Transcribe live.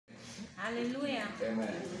Hallelujah.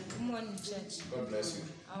 Amen. Good morning, church. God bless you.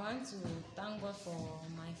 I want to thank God for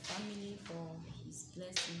my family, for His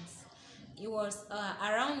blessings. It was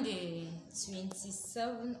around the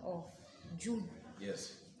 27th of June.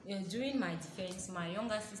 Yes. During my defense, my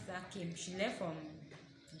younger sister came. She left from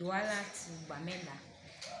Douala to Bamenda.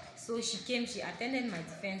 So she came, she attended my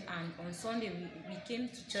defense, and on Sunday we came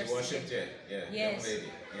to church. She worshiped here. Yeah. Yes. Young lady.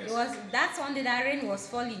 Yes. It was that Sunday that rain was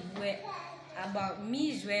falling. Where about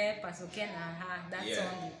me is where Pastor Ken and her that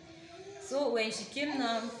Sunday. So when she came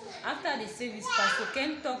now, after the service, Pastor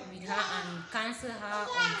Ken talked with her and counseled her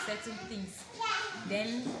on certain things.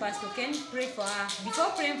 Then Pastor Ken prayed for her.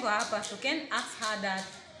 Before praying for her, Pastor Ken asked her that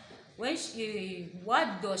when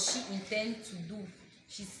what does she intend to do.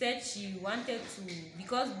 She said she wanted to,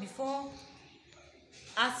 because before,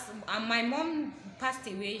 as my mom passed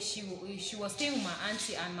away, she was staying with my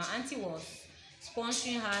auntie, and my auntie was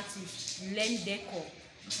sponsoring her to learn decor.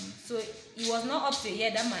 So it was not up to a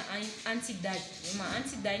year that my auntie died. When my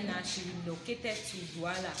auntie died now, she relocated to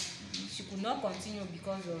Douala. She could not continue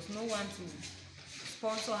because there was no one to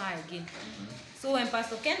sponsor her again. So when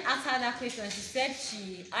Pastor Ken asked her that question, she said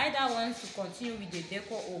she either wants to continue with the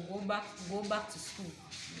decor or go back to school.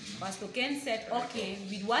 Pastor Ken said, okay,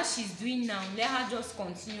 with what she's doing now, let her just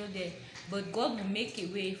continue there. But God will make a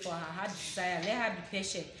way for her desire. Let her be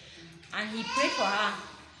patient. And he prayed for her.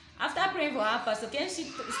 After praying for her, Pastor Ken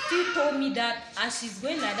still told me that as she's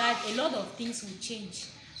going like that, a lot of things will change.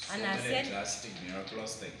 And I said, drastic,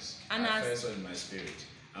 miraculous things. And I felt so in my spirit.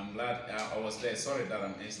 I'm glad I was there. Sorry that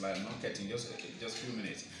I'm not getting just a few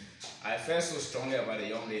minutes. I felt so strongly about a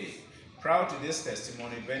young lady. Prior to this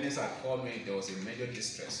testimony, Venice had called me. There was a major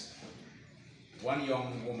distress. One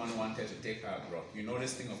young woman wanted to take her abroad. You know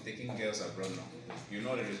this thing of taking girls abroad now. You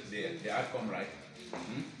know the outcome, right?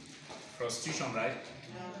 Prostitution, right?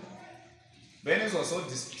 Venice was so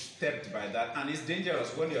disturbed by that, and it's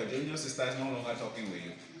dangerous when your junior sister is no longer talking with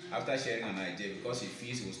you after sharing an idea, because she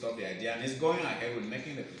feels he will stop the idea and is going ahead with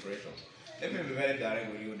making the preparation. Let me be very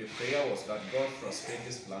direct with you. The prayer was that God frustrate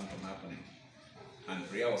this plan from happening, and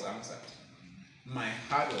prayer was answered. My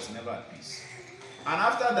heart was never at peace. And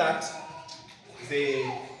after that, the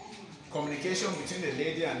communication between the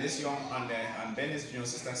lady and this young and Benny's junior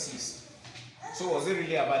sister ceased. So was it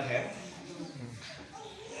really about her?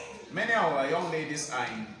 Many of our young ladies are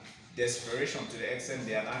in desperation to the extent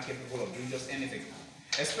they are not capable of doing just anything.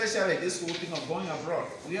 Especially this whole thing of going abroad.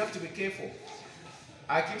 We have to be careful.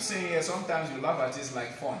 I keep saying here, sometimes you laugh at it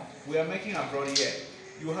like fun. We are making abroad here.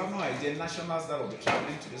 You have no idea nationals that will be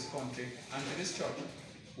traveling to this country and to this church.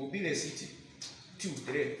 We'll be the city. 2,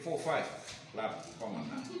 3, 4, 5. Come on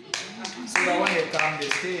now. So that when they come, they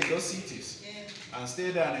stay in those cities and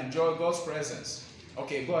stay there and enjoy God's presence.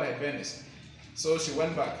 Okay, go ahead, Venice. So she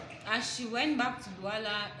went back. As she went back to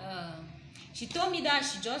Douala, she told me that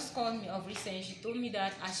she just called me of recent. She told me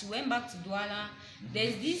that as she went back to Douala,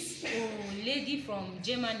 there's this lady from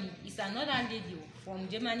Germany. It's another lady from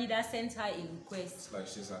Germany that sent her a request. It's like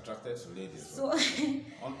she's attracted to ladies. So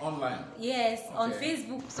online. Yes, okay. On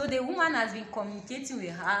Facebook. So the woman has been communicating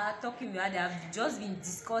with her, talking with her. They have just been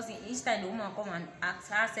discussing. Each time the woman come and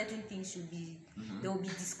ask her certain things should be, they will be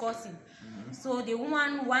discussing. So the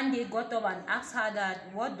woman one day got up and asked her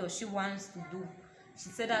that what does she want to do. She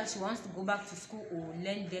said that she wants to go back to school or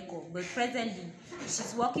learn decor, but presently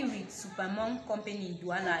she's working with Supermom company in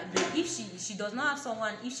Douala. But if she does not have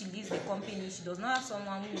someone, if she leaves the company, she does not have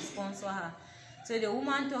someone who will sponsor her. So the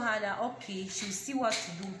woman told her that okay, she'll see what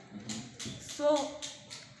to do. So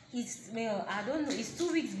it's I don't know. It's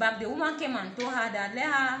 2 weeks back. The woman came and told her that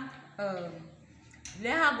let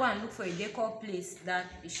her go and look for a decor place that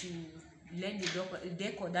she learn the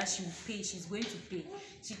decor that she will pay. She's going to pay.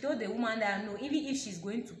 She told the woman that no, even if she's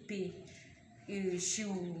going to pay, she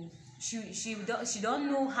don't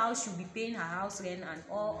know how she'll be paying her house rent and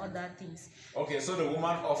all other things. Okay, so the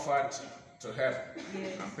woman offered to help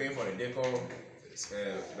and pay for the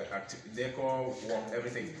decor work,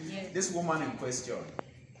 everything. Yes. This woman in question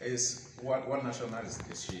is what nationality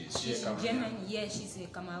is she? She's in Germany. Yeah, she's a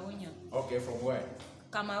Cameroonian. Okay, from where?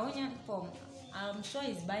 Cameroonian from, I'm sure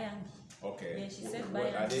it's Bayern. Okay. Yeah, she said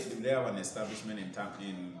Bayern. Do they have an establishment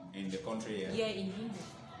in the country here? Yeah, in India.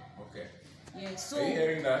 Okay. Yeah, so. Are you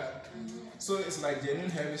hearing that? So it's like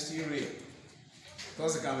genuine help is still real.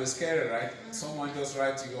 Because it can be scary, right? Someone just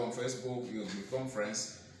writes to you on Facebook, you become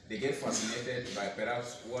friends, they get fascinated by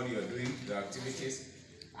perhaps what you're doing, the activities,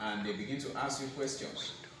 and they begin to ask you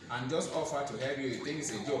questions. And just offer to help you, you think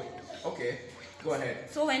it's a joke. Okay, go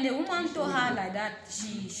ahead. So when the woman told her like that,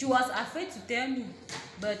 she was afraid to tell me.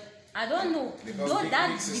 But I don't know. Because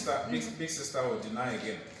big sister will deny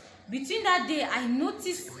again. between that day, I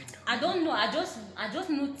noticed, I don't know, I just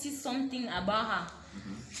noticed something about her.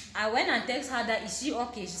 I went and text her that, is she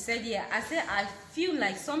okay? She said, yeah. I said, I feel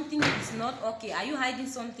like something is not okay. Are you hiding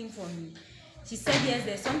something from me? She said, yes,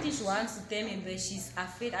 there's something she wants to tell me, but she's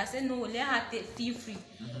afraid. I said, no, let her feel free.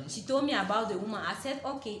 She told me about the woman. I said,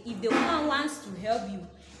 okay, if the woman wants to help you,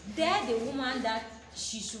 tell the woman that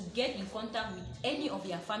she should get in contact with any of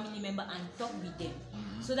your family member and talk with them.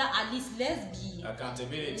 So that at least let's be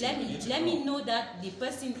accountability. Let me know that the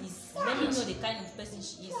person is, let me know the kind of person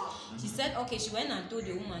she is. She said, okay, she went and told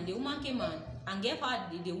the woman. The woman came and gave her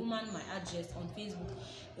the woman my address on Facebook.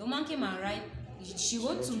 The woman came and she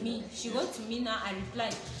wrote to me. She wrote to me now. I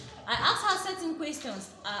replied. I asked her certain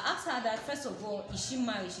questions. I asked her that, first of all, is she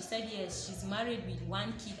married? She said yes, she's married with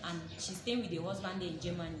 1 kid and she's staying with the husband there in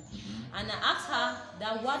Germany. And I asked her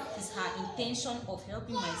that what is her intention of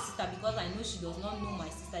helping my sister, because I know she does not know my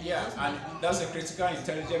sister. Yeah, and that's a critical,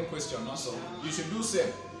 intelligent question also. You should do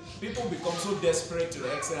same. People become so desperate to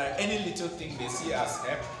the extent that any little thing they see as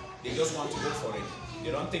help, they just want to go for it.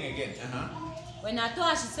 They don't think again. When I told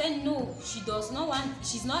her, she said no, she does not want,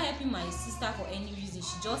 she's not helping my sister for any reason.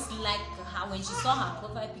 She just liked her. When she saw her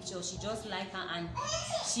profile picture, she just liked her, and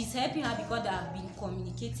she's helping her because they have been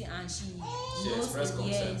communicating and she knows it.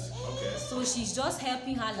 Yes. Okay. So she's just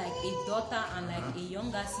helping her like a daughter and like a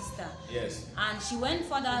younger sister. Yes. And she went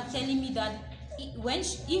further telling me that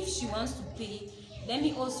if she wants to pay, let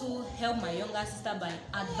me also help my younger sister by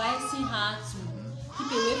advising her to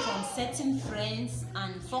keep away from certain friends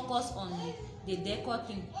and focus on the decor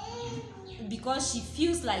thing, because she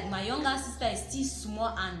feels like my younger sister is still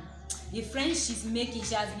small and the friends she's making,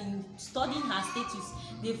 she has been studying her status,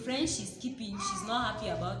 the friends she's keeping, she's not happy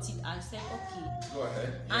about it. I said okay, go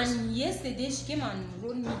ahead. Yes. And yesterday she came and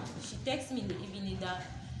wrote me, she texted me in the evening that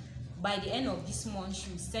by the end of this month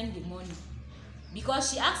she will send the money,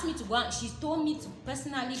 because she asked me to go and she told me to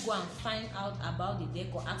personally go and find out about the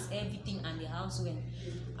decor, ask everything and the house rent.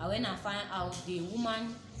 I went and find out the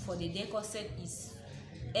woman for the decor set is,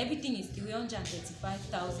 everything is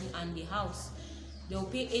 335,000 and the house they will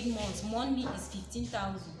pay 8 months, monthly is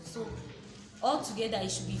 15,000. So altogether it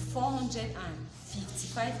should be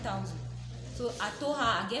 455,000. So I told her,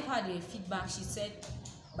 I gave her the feedback. She said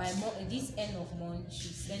by this end of month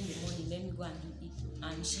she'll send the money, let me go and do it.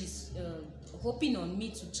 And she's hoping on me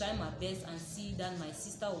to try my best and see that my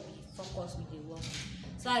sister will be focused with the work.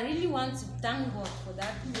 So I really want to thank God for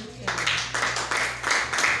that.